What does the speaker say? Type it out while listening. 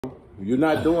You're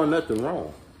not doing nothing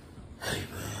wrong. Hey,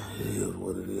 man, it is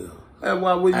what it is. That's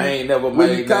why when I ain't never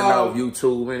made nothing off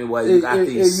YouTube anyway. You got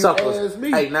these suckers.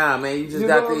 Hey, nah, man, you just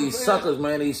got these suckers,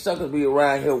 man. These suckers be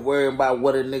around here worrying about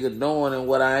what a nigga doing and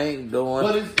what I ain't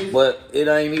doing. But it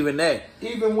ain't even that.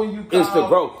 Even when you call... It's the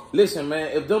growth. Listen,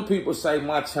 man, if them people say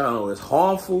my channel is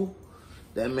harmful,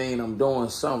 that mean I'm doing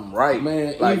something right.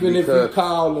 Man, like, even if you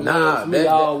call and ask me,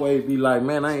 I always be like,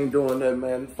 man, I ain't doing that,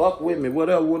 man. Fuck with me,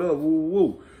 whatever, woo,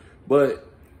 woo. But,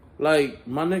 like,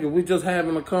 my nigga, we just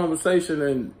having a conversation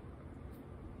and...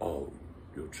 Oh,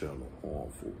 your channel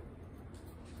harmful.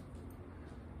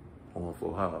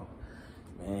 Harmful how?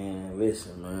 Man,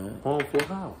 listen, man. Harmful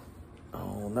how? I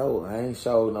don't know. I ain't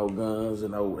showed no guns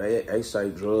and no. They say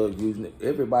drug using.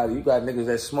 Everybody, you got niggas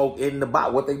that smoke in the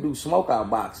box. What they do? Smoke out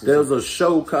boxes. There's a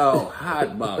show called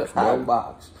Hot Box, bro. Hot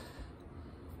Box.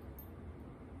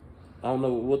 I don't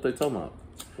know what they talking about.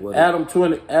 Adam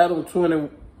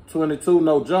 2022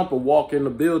 No Jumper walk in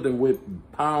the building with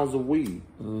pounds of weed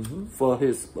for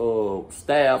his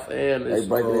staff and his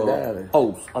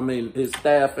host. I mean, his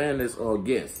staff and his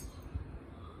guests.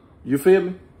 You feel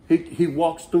me? He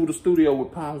walks through the studio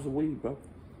with pounds of weed, bro.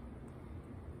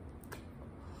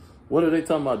 What are they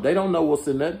talking about? They don't know what's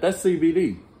in that. That's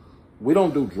CBD. We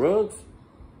don't do drugs.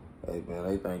 Hey, man,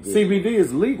 they think CBD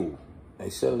is legal. They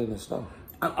selling the stuff.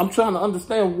 I'm trying to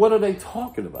understand, what are they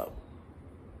talking about?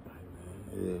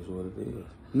 It is what it is.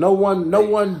 No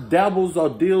one dabbles or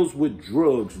deals with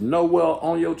drugs nowhere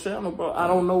on your channel, bro. I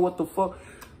don't know what the fuck.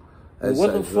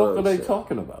 What the fuck are they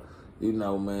talking about? You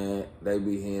know, man, they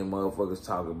be hearing motherfuckers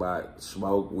talk about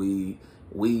smoke weed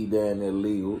down there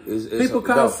legal. People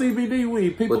call CBD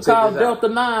weed. People call Delta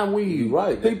 9 weed. You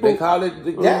right. People, they call it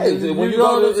the gas. When you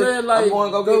know what I'm saying? Like,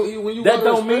 that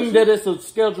don't mean that it's a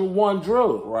Schedule 1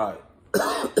 drug. Right.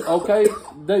 Okay?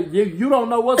 You don't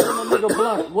know what's in the nigga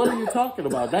blunt. What are you talking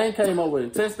about? They ain't came over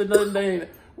and tested nothing.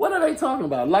 What are they talking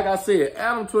about? Like I said,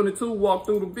 Adam 22 walked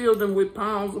through the building with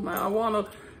pounds of marijuana,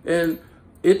 and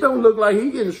it don't look like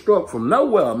he getting struck from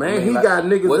nowhere, man. He got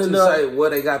niggas in there. What you say, where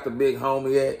they got the big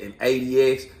homie at in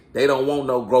ADX, they don't want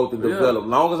no growth to develop.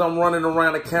 Long as I'm running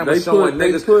around the camera showing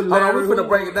niggas. Hold on, we finna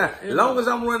break it down. As long as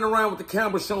I'm running around with the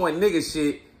camera showing niggas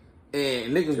shit,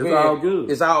 and niggas it's all good.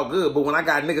 It's all good. But when I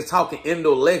got niggas talking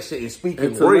intellectual and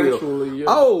speaking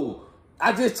real,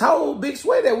 I just told Big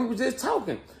Sweat that we was just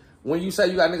talking. When you say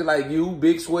you got niggas like you,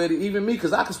 Big Sweaty, even me,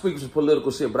 because I can speak some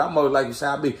political shit, but I'm always like you say,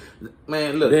 I be,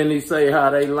 man, look. Then he say how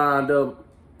they lined up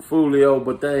Fulio,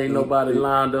 but they ain't nobody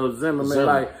lined up Zimmerman.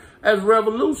 Like, that's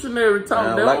revolutionary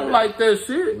talk. They don't like that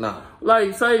shit. Nah.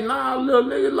 Like, say, nah, little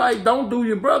nigga, like, don't do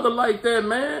your brother like that,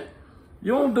 man.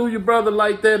 You don't do your brother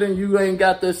like that and you ain't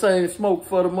got that same smoke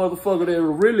for the motherfucker that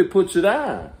will really put you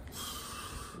down.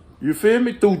 You feel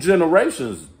me? Through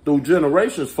generations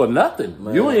for nothing.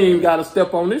 Man. You ain't even got to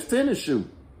step on this tennis shoe.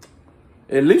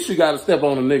 At least you got to step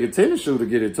on a nigga tennis shoe to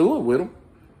get into it with him.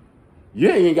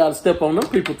 You ain't got to step on them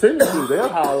people tennis shoes. They'll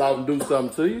holler out and do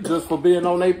something to you just for being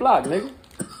on their block, nigga.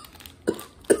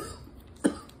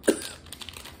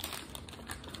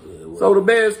 So the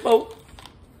bad spoke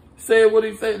said what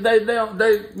he said. They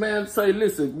man say,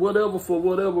 listen, whatever for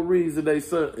whatever reason they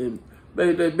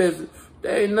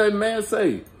ain't nothing man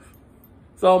say.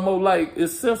 It's almost like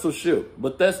it's censorship,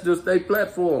 but that's just their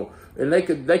platform, and they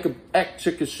could act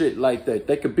chicken shit like that.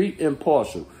 They could be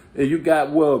impartial, and you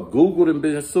got Google and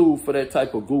been sued for that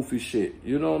type of goofy shit.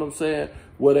 You know what I'm saying?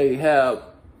 Where they have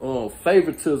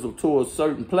favoritism towards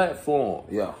certain platform.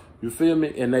 Yeah, you feel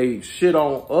me? And they shit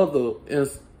on other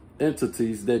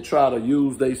entities that try to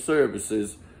use their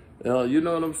services. You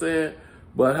know what I'm saying?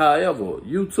 But however,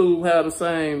 YouTube had the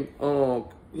same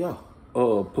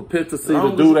propensity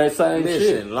to do that same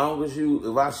shit. Long as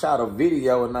if I shot a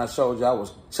video and I showed you I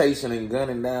was chasing and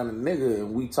gunning down a nigga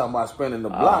and we talking about spinning the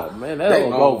block, man,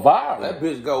 that'll go viral. That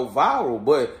bitch go viral,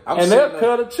 but they'll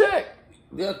cut a check.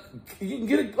 Yeah, you can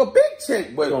get a big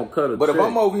check, but if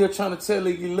I'm over here trying to tell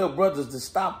you little brothers to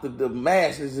stop the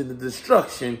masses and the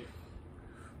destruction,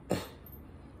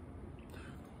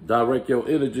 direct your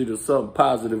energy to something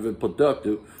positive and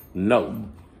productive. No.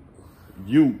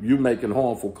 You making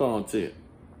harmful content.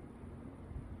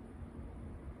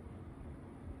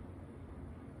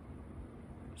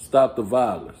 Stop the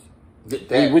violence.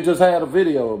 We just had a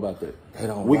video about that.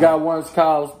 We got one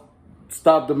called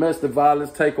Stop Domestic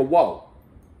Violence, Take a Walk.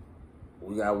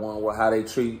 We got one where how they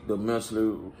treat the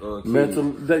mentally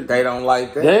they don't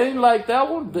like that. They ain't like that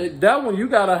one. That one you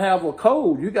gotta have a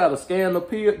code. You gotta scan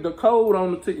the code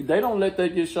on the ticket. They don't let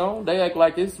that get shown. They act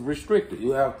like it's restricted.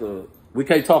 You have to We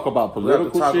can't talk about political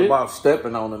shit. We have to talk about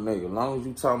stepping on a nigga. As long as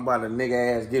you talking about a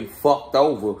nigga ass getting fucked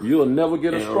over, you'll never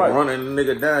get a strike. Running the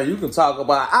nigga down, you can talk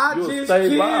about you'll just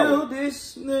killed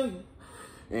this nigga,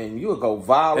 and you'll go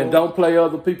viral. And don't play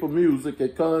other people's music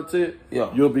and content.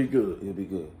 Yeah, you'll be good. You'll be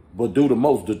good. But do the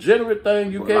most degenerate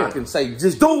thing you can. I can say,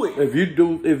 just do it. If you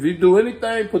do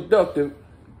anything productive,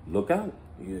 look out.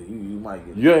 Yeah, you might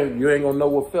get. You ain't gonna know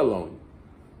what fell on you.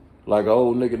 Like an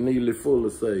old nigga Neely Fuller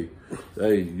say,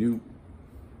 hey, you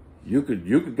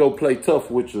could go play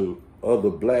tough with your other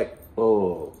black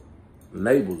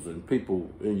neighbors and people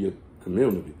in your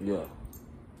community. Yeah.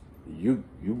 You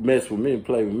mess with me and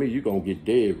play with me, you gonna get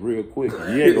dead real quick.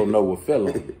 You ain't gonna know what fell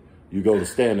on you. You go to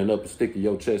standing up and sticking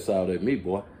your chest out at me,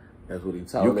 boy. That's what he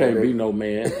told you. Can't be no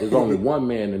man. There's only one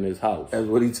man in this house. That's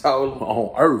what he told him.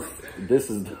 On earth. This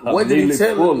is what did he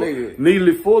tell him?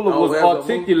 Neely Fuller was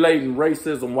articulating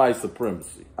racism, white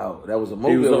supremacy. Oh, that was a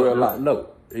movie in real life? No.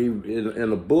 He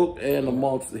in a book and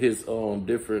amongst his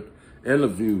different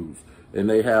interviews. And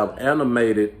they have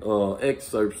animated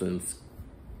excerpts and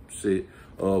shit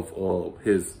of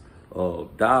his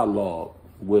dialogue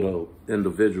with an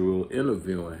individual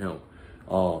interviewing him.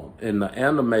 And the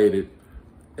animated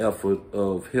effort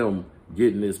of him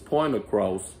getting his point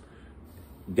across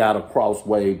got across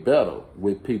way better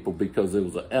with people because it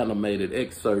was an animated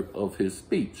excerpt of his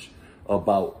speech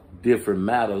about different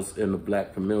matters in the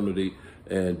black community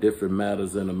and different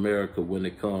matters in America when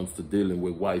it comes to dealing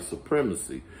with white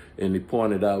supremacy. And he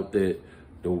pointed out that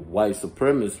the white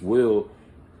supremacist will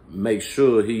make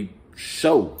sure he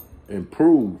show and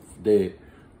prove that,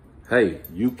 hey,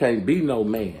 you can't be no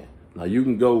man. Now you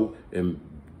can go and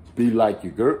be like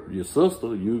your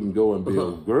sister. You can go and be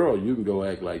a girl. You can go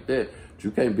act like that. But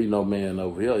you can't be no man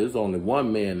over here. There's only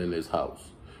one man in this house,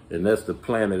 and that's the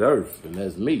planet Earth, and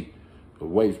that's me. The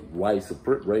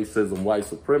racism, white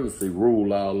supremacy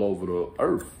rule all over the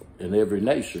earth in every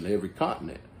nation, every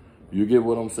continent. You get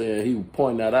what I'm saying? He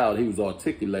pointed that out. He was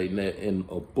articulating that in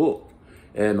a book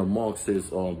and amongst his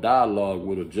dialogue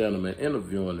with a gentleman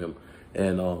interviewing him.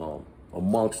 And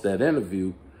amongst that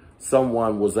interview,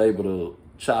 someone was able to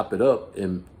chop it up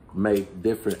and make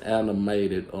different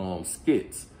animated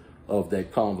skits of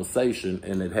that conversation,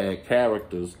 and it had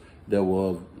characters that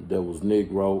was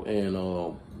Negro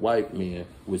and white men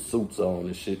with suits on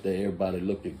and shit that everybody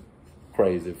looking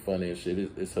crazy, funny and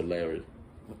shit. It's hilarious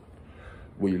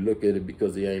when you look at it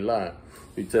because he ain't lying.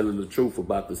 He telling the truth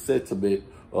about the sentiment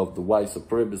of the white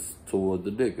supremacists toward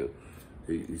the nigga.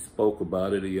 He spoke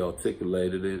about it, he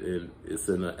articulated it, and it's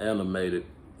in an animated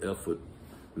effort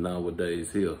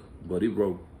nowadays here. But he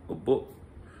wrote a book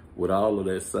with all of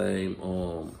that same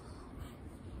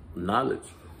knowledge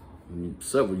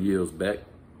several years back,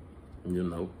 you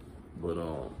know. But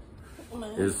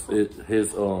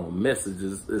his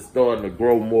messages is starting to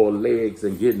grow more legs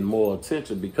and getting more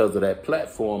attention because of that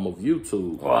platform of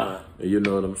YouTube. Right. You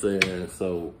know what I'm saying?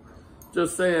 So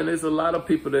just saying, there's a lot of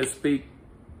people that speak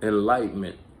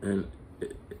enlightenment and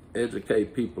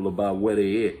educate people about where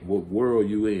they at, what world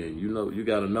you in. You know, you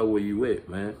got to know where you at,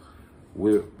 man.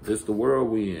 It's the world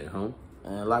we in, huh?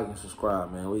 And like and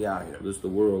subscribe, man. We out here. This the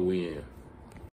world we in.